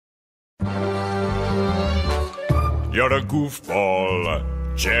You're a goofball,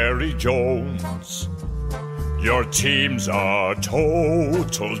 Jerry Jones. Your team's a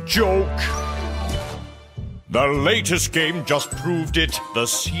total joke. The latest game just proved it. The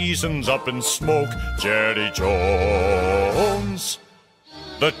season's up in smoke, Jerry Jones.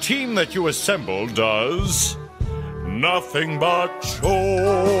 The team that you assembled does nothing but choke.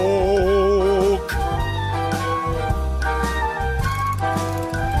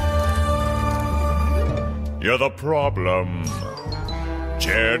 You're the problem,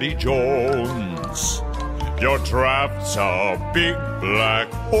 Jerry Jones. Your draft's a big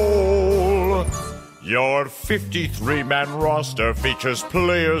black hole. Your 53-man roster features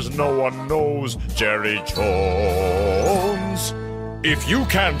players no one knows, Jerry Jones. If you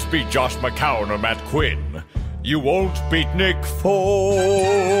can't beat Josh McCown or Matt Quinn, you won't beat Nick Foles.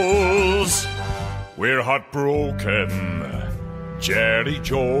 We're heartbroken, Jerry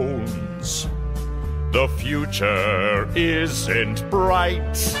Jones. The future isn't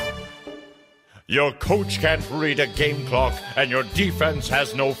bright. Your coach can't read a game clock, and your defense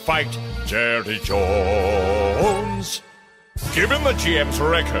has no fight, Jerry Jones. Given the GM's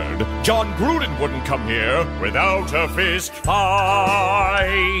record, John Gruden wouldn't come here without a fist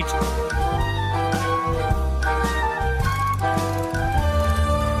fight.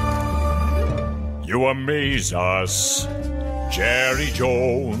 You amaze us, Jerry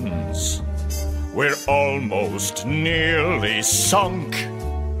Jones. We're almost nearly sunk.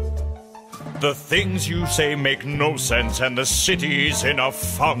 The things you say make no sense, and the city's in a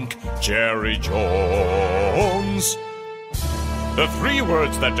funk, Jerry Jones. The 3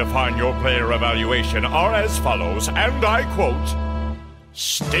 words that define your player evaluation are as follows, and I quote,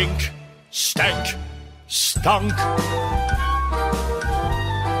 stink, stank, stunk.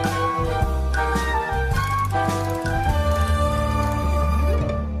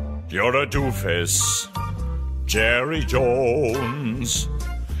 You're a doofus, Jerry Jones.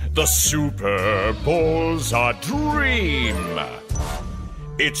 The Super Bowl's a dream.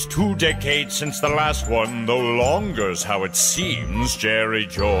 It's 2 decades since the last one, though longer's how it seems, Jerry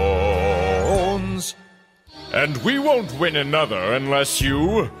Jones. And we won't win another unless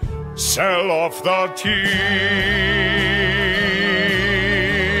you sell off the team.